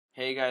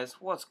Hey guys,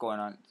 what's going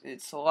on?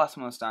 It's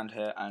LastManStandxx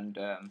here, and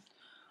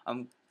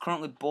I'm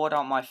currently bored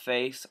out my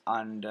face,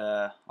 and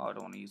oh, I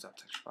don't want to use that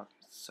texture pack,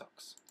 it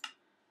sucks.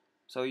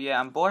 So yeah,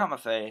 I'm bored out my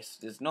face,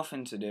 there's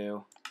nothing to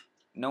do,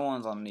 no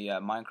one's on the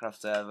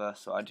Minecraft server,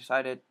 so I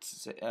decided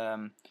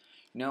to,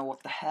 you know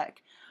what the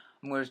heck,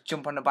 I'm going to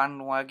jump on the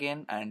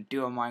bandwagon and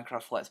do a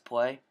Minecraft Let's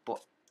Play,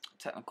 but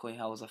technically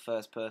I was the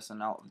first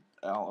person out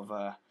of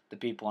the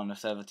people on the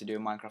server to do a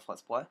Minecraft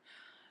Let's Play.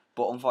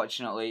 But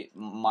unfortunately,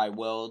 my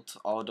world's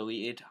all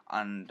deleted,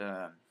 and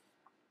I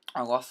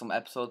lost some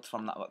episodes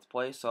from that Let's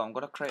Play, so I'm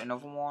going to create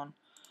another one.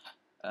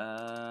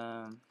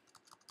 I'll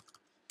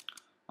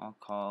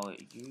call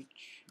it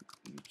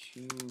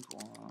YouTube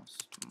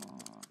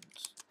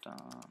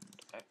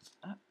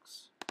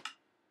LastManStandxx.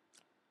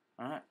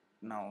 Alright,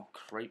 now I'll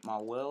create my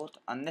world.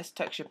 And this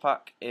texture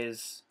pack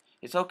it's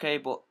okay,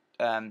 but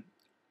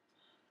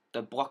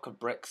the block of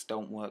bricks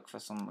don't work for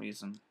some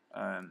reason.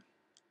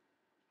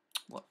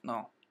 What?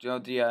 No. You know,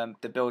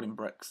 the building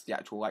bricks, the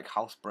actual like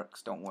house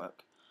bricks, don't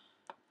work.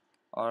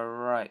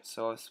 Alright,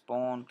 so I've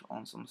spawned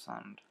on some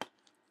sand.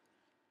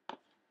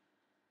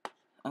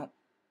 Oh,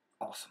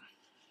 awesome.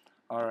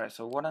 Alright,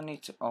 so what I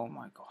need to... Oh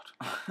my god.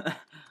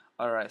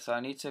 Alright, so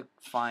I need to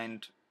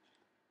find...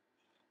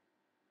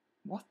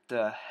 What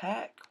the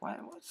heck?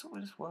 What's up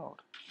with this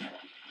world?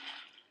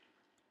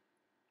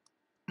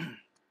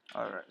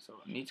 Alright, so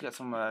I need to get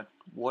some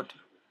wood.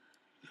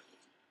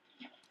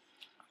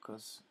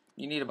 Because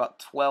you need about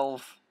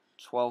 12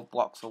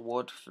 blocks of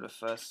wood for the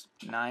first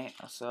night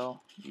or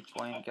so. You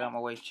playing? Get out of my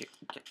way,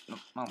 chicken. Get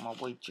out of my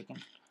way,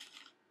 chicken.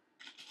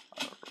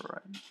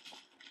 Alright.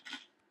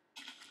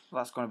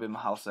 Well, that's going to be my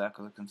house there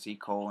because I can see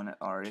coal in it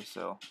already,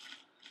 so.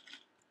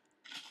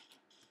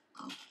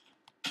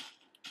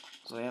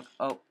 So, yep.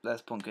 Oh,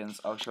 there's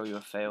pumpkins. I'll show you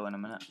a fail in a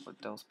minute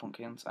with those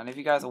pumpkins. And if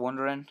you guys are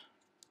wondering,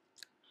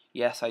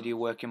 yes, I do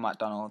work in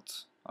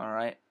McDonald's.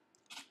 Alright.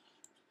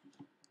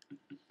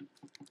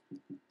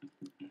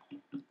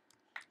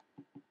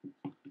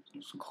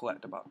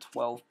 Collect about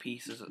 12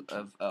 pieces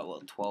of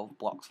well, 12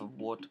 blocks of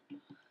wood,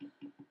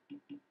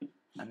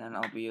 and then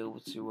I'll be able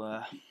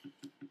to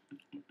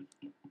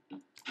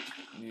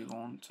move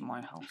on to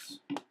my house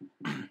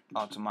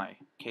or to my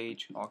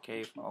cage or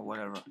cave or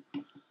whatever.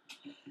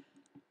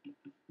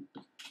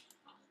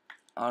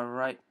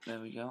 Alright, there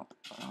we go.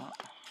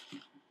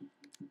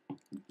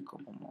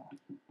 Couple more.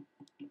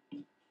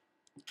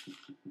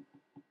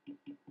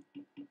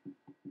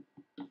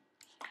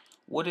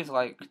 Wood is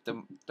like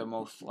the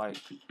most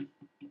like,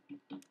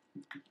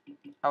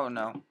 I don't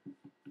know.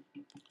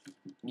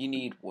 You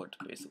need wood,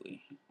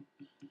 basically.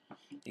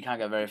 You can't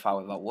get very far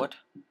without wood,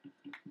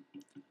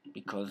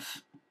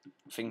 because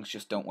things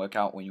just don't work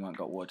out when you ain't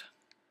got wood.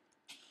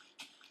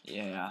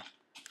 Yeah,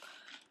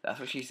 that's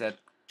what she said.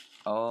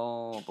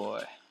 Oh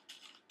boy.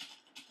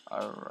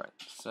 Alright,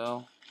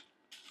 so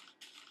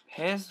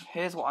here's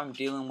what I'm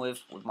dealing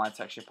with my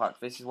texture pack.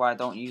 This is why I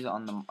don't use it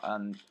on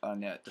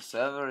the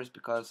server, is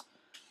because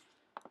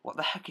what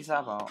the heck is that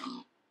about?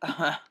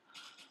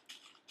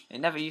 It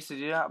never used to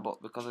do that,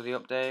 but because of the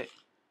update,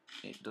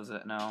 it does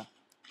it now.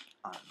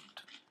 And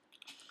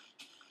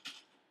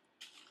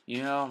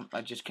you know,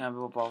 I just can't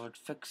be bothered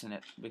fixing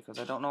it because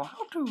I don't know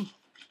how to.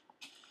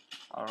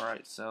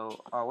 Alright,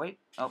 so oh wait,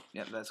 oh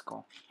yeah, that's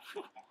cool.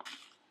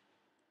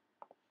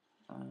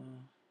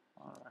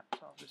 Alright,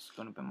 so this is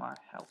gonna be my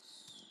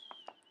house.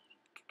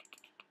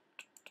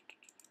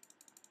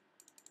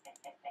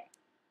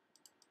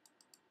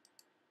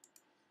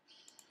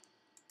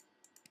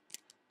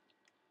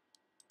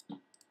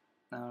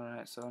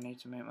 Alright, so I need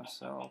to make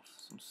myself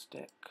some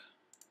stick.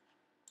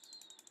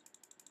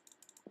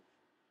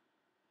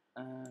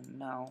 And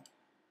now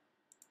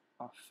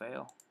I'll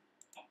fail.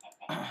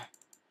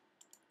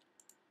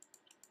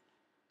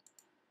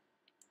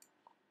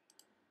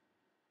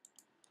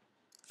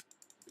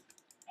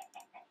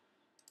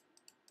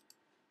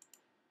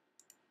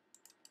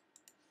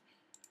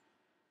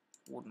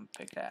 Wooden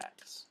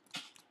pickaxe.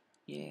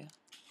 Yeah.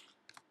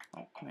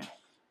 Oh, come here.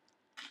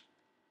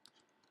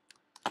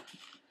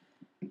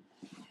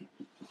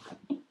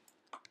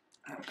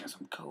 I'll get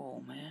some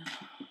coal, man.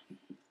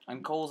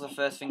 And coal's the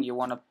first thing you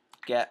want to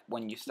get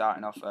when you're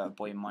starting off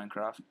playing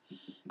Minecraft,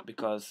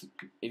 because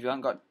if you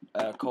haven't got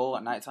coal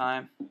at night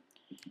time,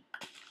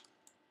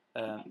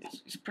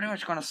 it's pretty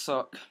much gonna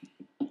suck.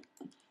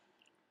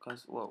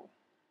 Cause whoa,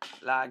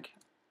 lag,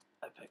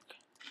 epic.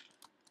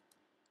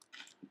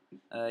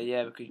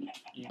 Yeah, because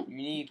you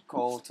need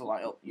coal to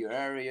light up your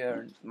area,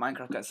 and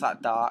Minecraft gets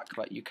that dark,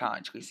 but you can't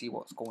actually see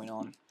what's going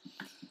on.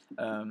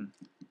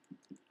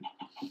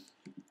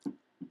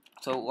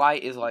 So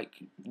light is like,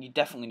 you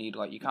definitely need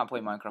light. You can't play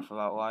Minecraft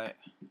without light.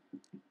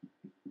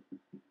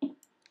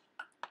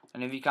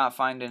 And if you can't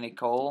find any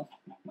coal,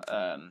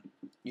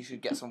 you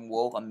should get some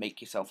wool and make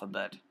yourself a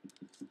bed.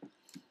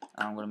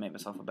 And I'm going to make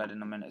myself a bed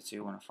in a minute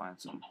too when I find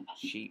some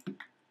sheep.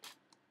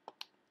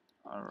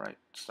 Alright,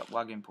 stop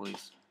lagging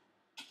please.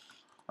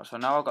 So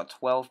now I've got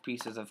 12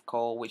 pieces of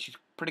coal, which is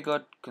pretty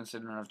good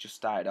considering I've just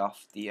started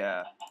off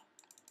the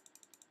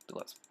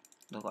Let's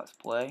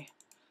Play.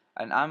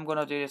 And I'm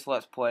gonna do this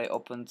Let's Play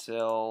up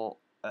until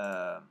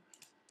well,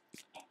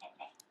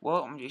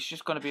 it's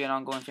just gonna be an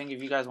ongoing thing.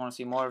 If you guys want to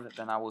see more of it,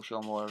 then I will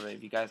show more of it.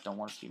 If you guys don't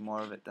want to see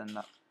more of it, then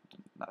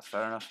that's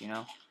fair enough, you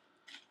know.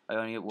 I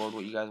only upload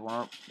what you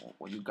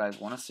guys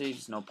want to see.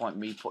 There's no point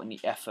in me putting the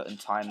effort and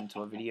time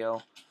into a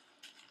video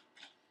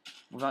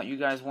without you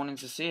guys wanting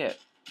to see it.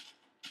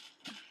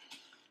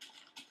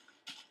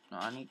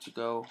 Now I need to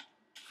go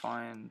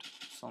find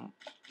some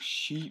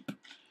sheep.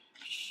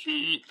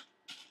 Sheep.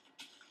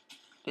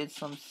 Did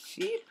some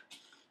sheep?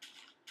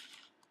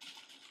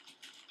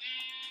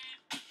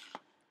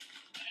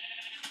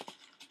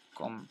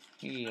 Come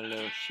here,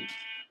 little sheep.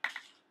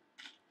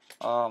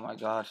 Oh my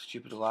god,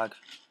 stupid lag.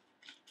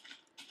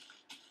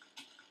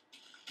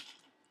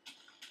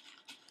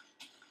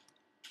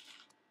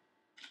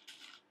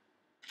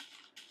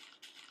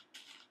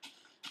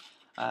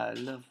 I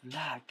love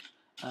lag.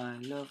 I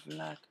love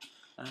lag.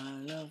 I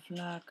love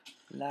lag.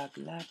 Lag,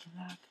 lag,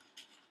 lag.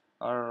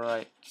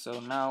 Alright, so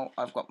now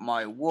I've got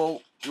my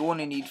wool. You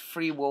only need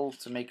 3 wool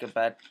to make a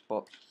bed,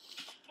 but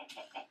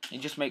it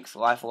just makes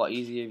life a lot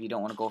easier if you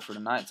don't want to go through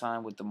the night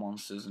time with the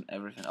monsters and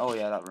everything. Oh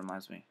yeah, that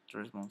reminds me.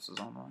 There is monsters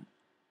on,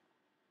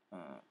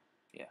 right?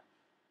 Yeah.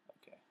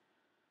 Okay.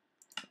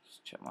 Let's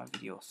check my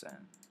video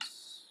settings.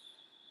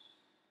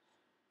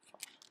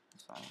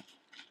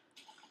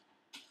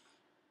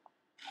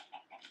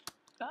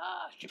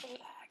 Ah, stupid lag.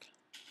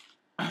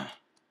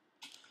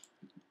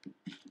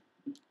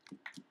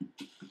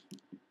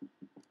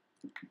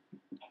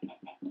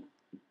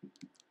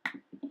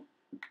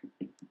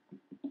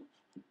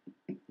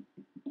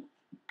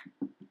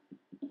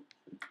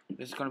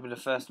 This is going to be the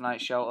first night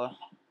shelter.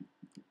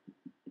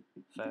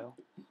 Fail.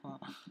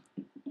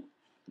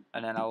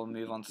 And then I will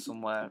move on to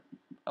somewhere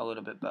a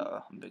little bit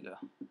better and bigger.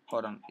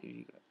 Hold on.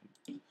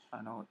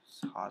 I know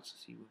it's hard to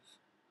see with,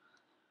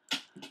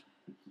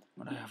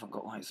 but I haven't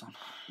got lights on.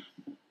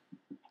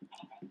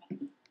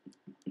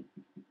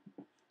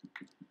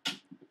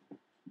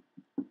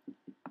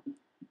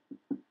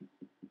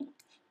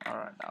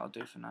 Alright, that'll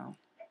do for now.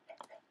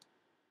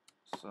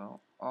 So,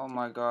 oh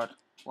my god,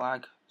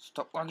 lag.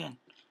 Stop lagging.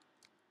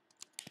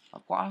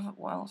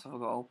 What else have I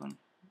got open?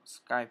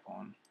 Skype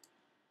on.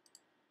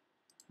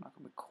 That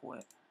could be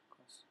quit.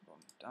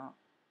 Down.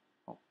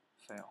 Oh,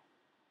 fail.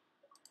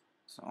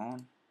 It's not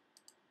on.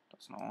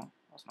 That's not on.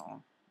 That's not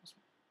on.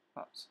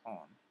 That's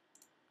on.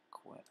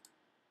 Quit.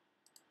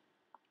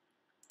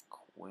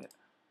 Quit.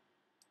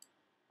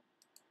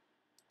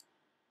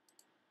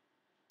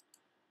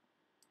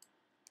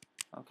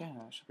 Okay,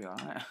 that should be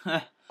alright.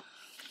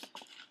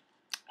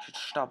 Should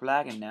stop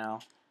lagging now.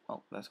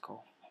 Oh, that's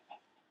cool.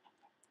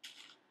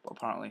 But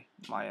apparently,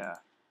 my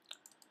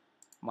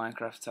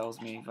Minecraft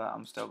tells me that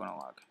I'm still gonna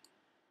lag.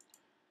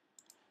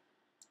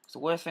 So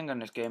the worst thing on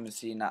this game is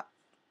seeing that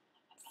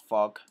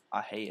fog. I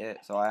hate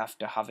it, so I have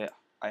to have it.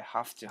 I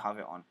have to have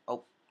it on.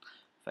 Oh,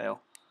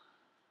 fail.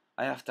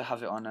 I have to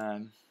have it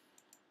on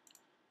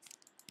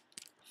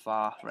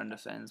far render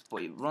settings,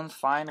 but it runs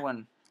fine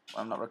when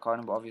I'm not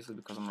recording. But obviously,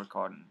 because I'm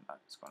recording,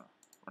 it's gonna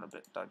run a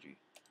bit dodgy.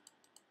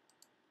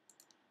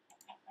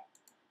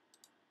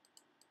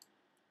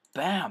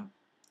 Bam!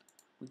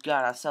 We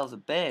got ourselves a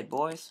bed,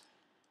 boys.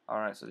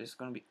 Alright, so this is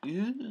going to be...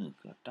 Ooh,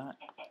 god damn it.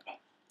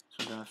 So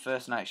we're doing the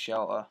first night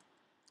shelter.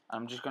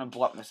 I'm just going to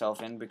block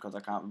myself in because I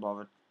can't be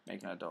bothered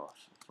making a door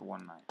for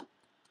one night.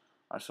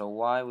 Alright, so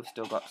why we've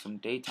still got some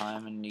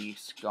daytime in the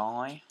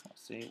sky.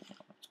 Let's see,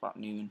 it's about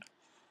noon.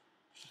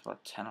 It's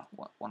about 10 or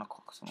 1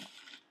 o'clock or something.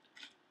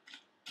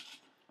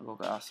 We'll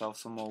get ourselves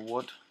some more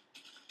wood.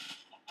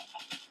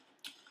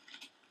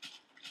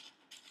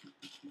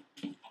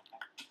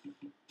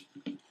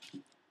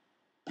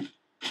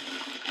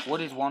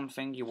 Wood is one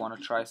thing you want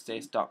to try to stay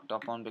stocked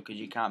up on because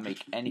you can't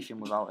make anything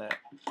without it.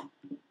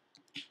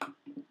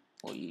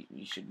 Well,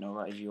 you should know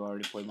that if you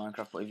already play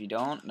Minecraft, but if you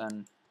don't,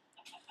 then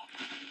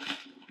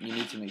you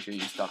need to make sure you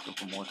stock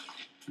up on wood.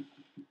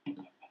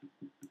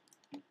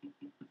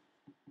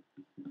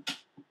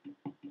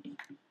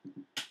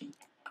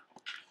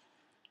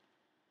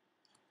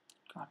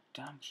 God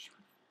damn shit.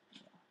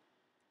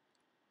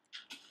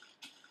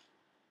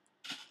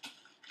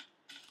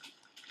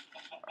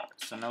 Alright,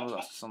 so now we've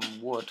got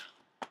some wood.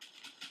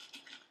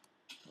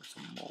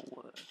 Some more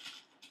wood.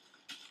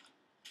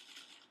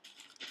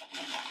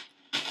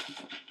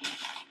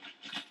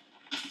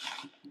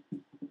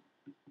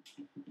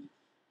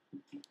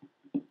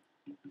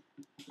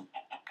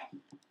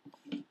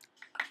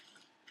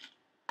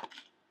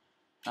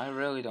 I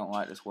really don't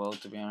like this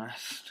world, to be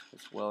honest.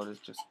 This world is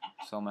just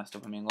so messed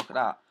up. I mean, look at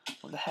that.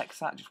 What the heck's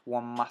that? Just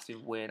one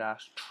massive weird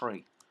ass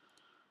tree.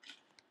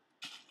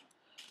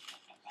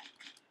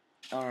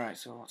 Alright,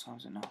 so what time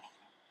is it now?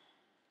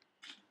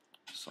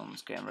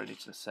 Sun's getting ready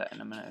to set in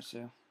a minute or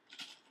two.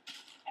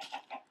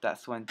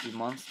 That's when the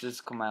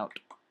monsters come out.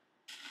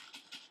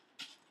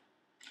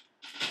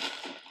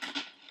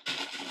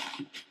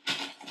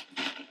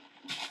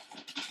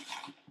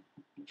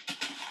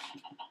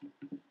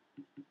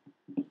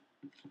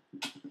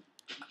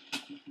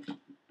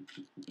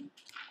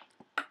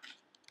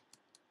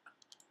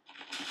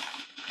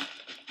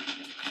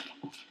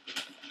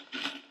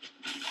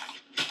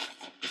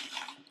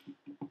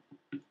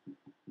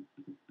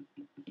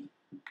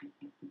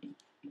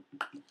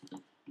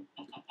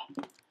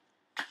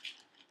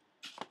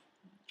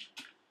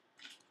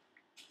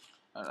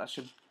 that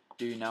should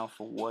do now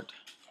for wood.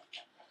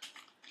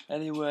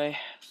 Anyway,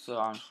 so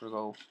I'm just gonna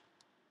go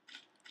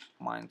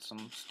mine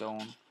some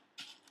stone,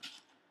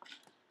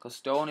 because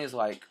stone is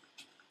like,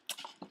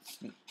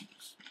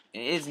 it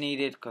is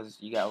needed because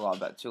you get a lot of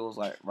better tools.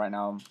 Like right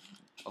now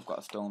I've got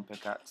a stone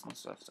pickaxe and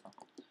stuff, so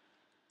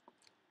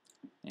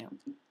yeah,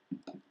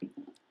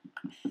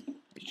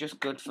 it's just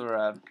good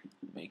for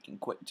making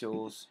quick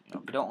tools. You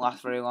know, they don't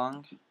last very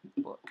long,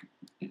 but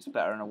it's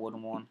better than a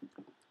wooden one.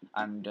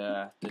 And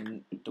the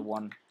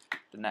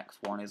next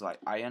one is like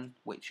iron,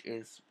 which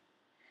is,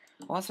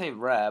 I won't say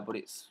rare, but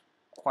it's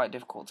quite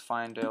difficult to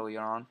find earlier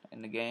on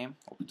in the game,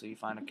 up until you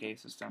find a cave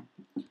system.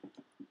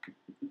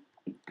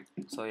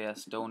 So yeah,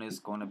 stone is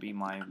going to be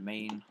my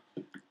main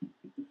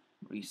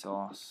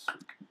resource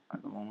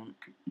at the moment.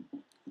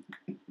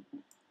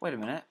 Wait a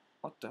minute,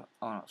 what the?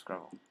 Oh no, it's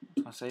gravel.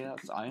 Can I say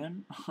that's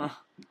iron? Fail.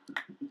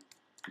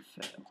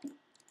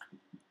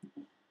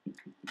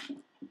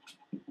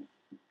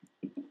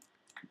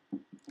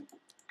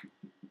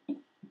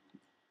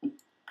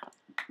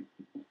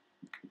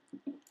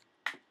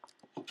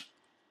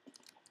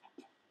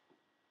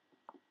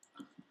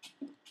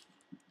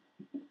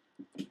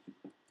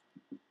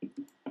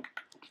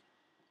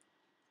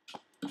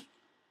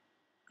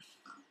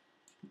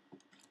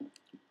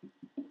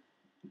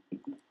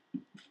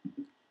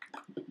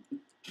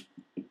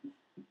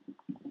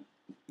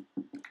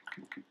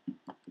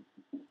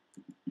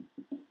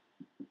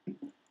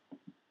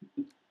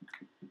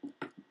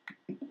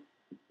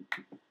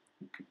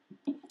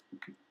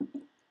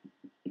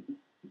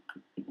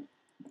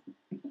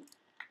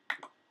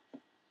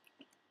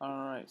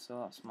 Alright,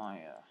 so that's my,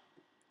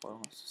 well,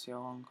 let's see how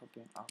long I've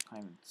been, I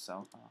can't even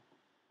tell now.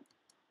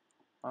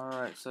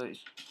 Alright, so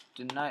it's,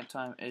 the night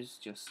time is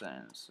just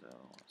then, so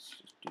let's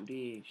just do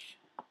this.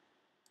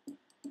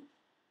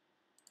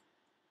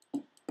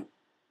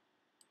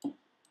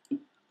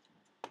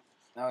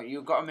 Now,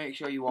 you've got to make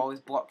sure you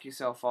always block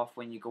yourself off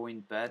when you go in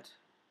bed,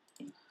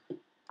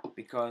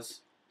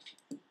 because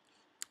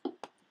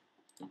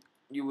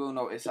you will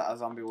notice that a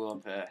zombie will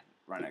appear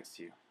right next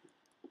to you.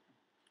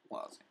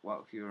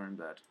 Well, if you're in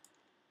bed.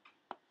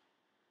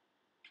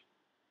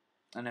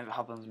 And if it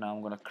happens now,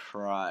 I'm gonna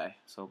cry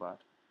so bad.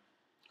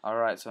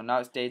 Alright, so now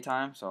it's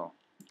daytime, so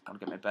I'm gonna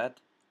get my bed.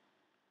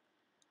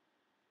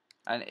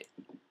 And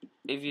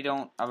if you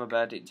don't have a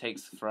bed, it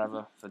takes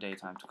forever for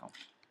daytime to come.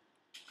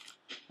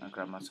 I'm gonna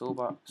grab my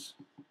toolbox.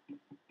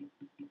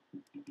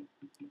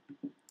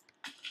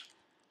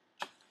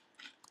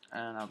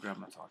 And I'll grab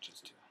my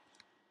torches too.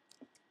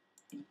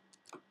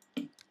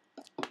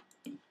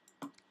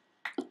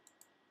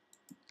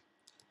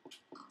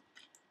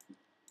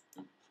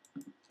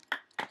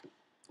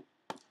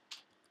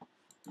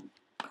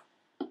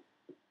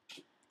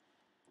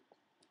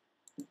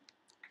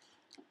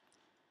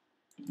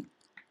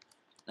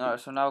 Alright,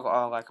 so now I've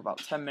got like about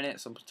 10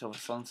 minutes up until the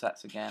sun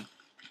sets again.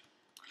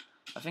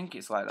 I think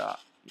it's like that.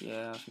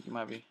 Yeah, I think it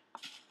might be.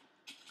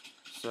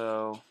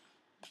 So,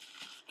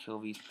 kill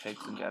these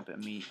pigs and get a bit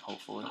of meat,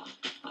 hopefully.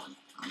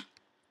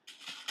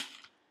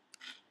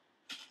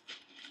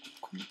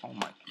 Oh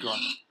my god.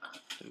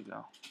 There we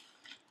go.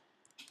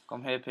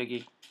 Come here,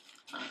 piggy.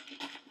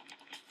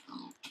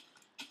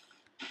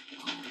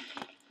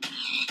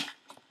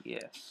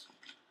 Yes.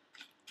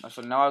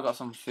 So now I've got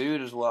some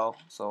food as well.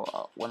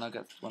 So when I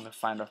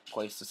find a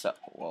place to set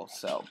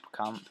up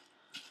camp,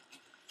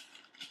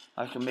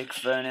 I can make a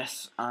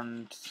furnace,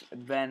 and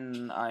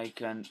then I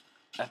can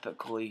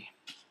epically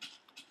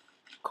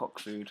cook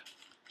food.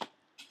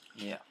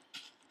 Yeah.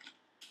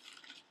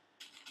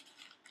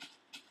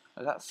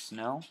 Is that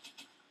snow?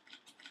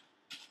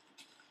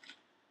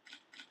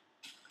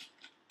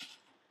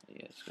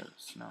 Yeah, it's good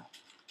snow.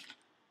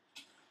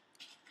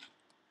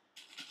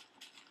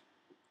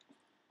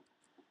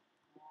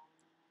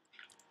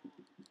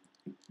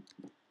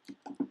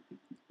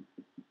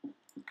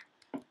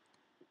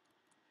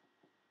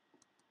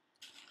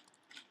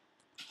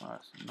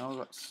 Alright, so now we've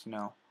got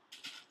snow.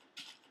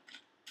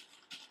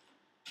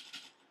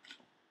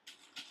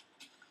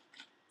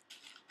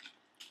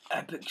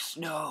 Epic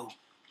snow!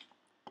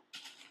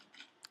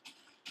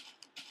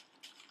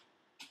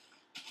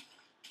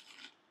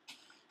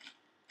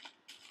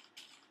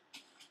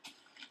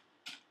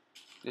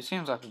 This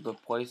seems like a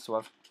good place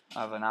to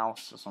have an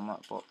house or something,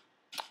 but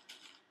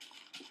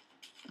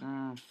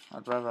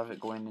I'd rather have it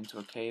going into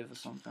a cave or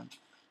something.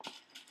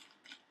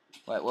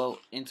 Like, well,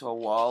 into a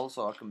wall,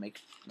 so I can make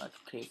like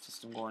a cave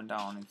system going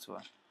down into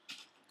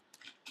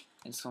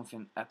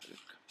something epic.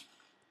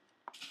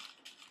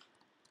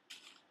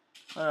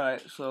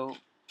 Alright, so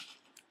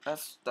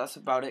that's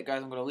about it,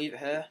 guys. I'm gonna leave it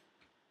here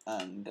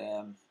and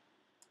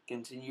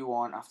continue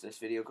on after this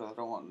video, because I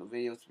don't want the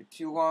video to be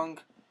too long.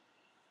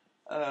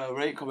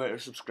 Rate, comment, or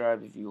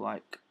subscribe if you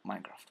like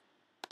Minecraft.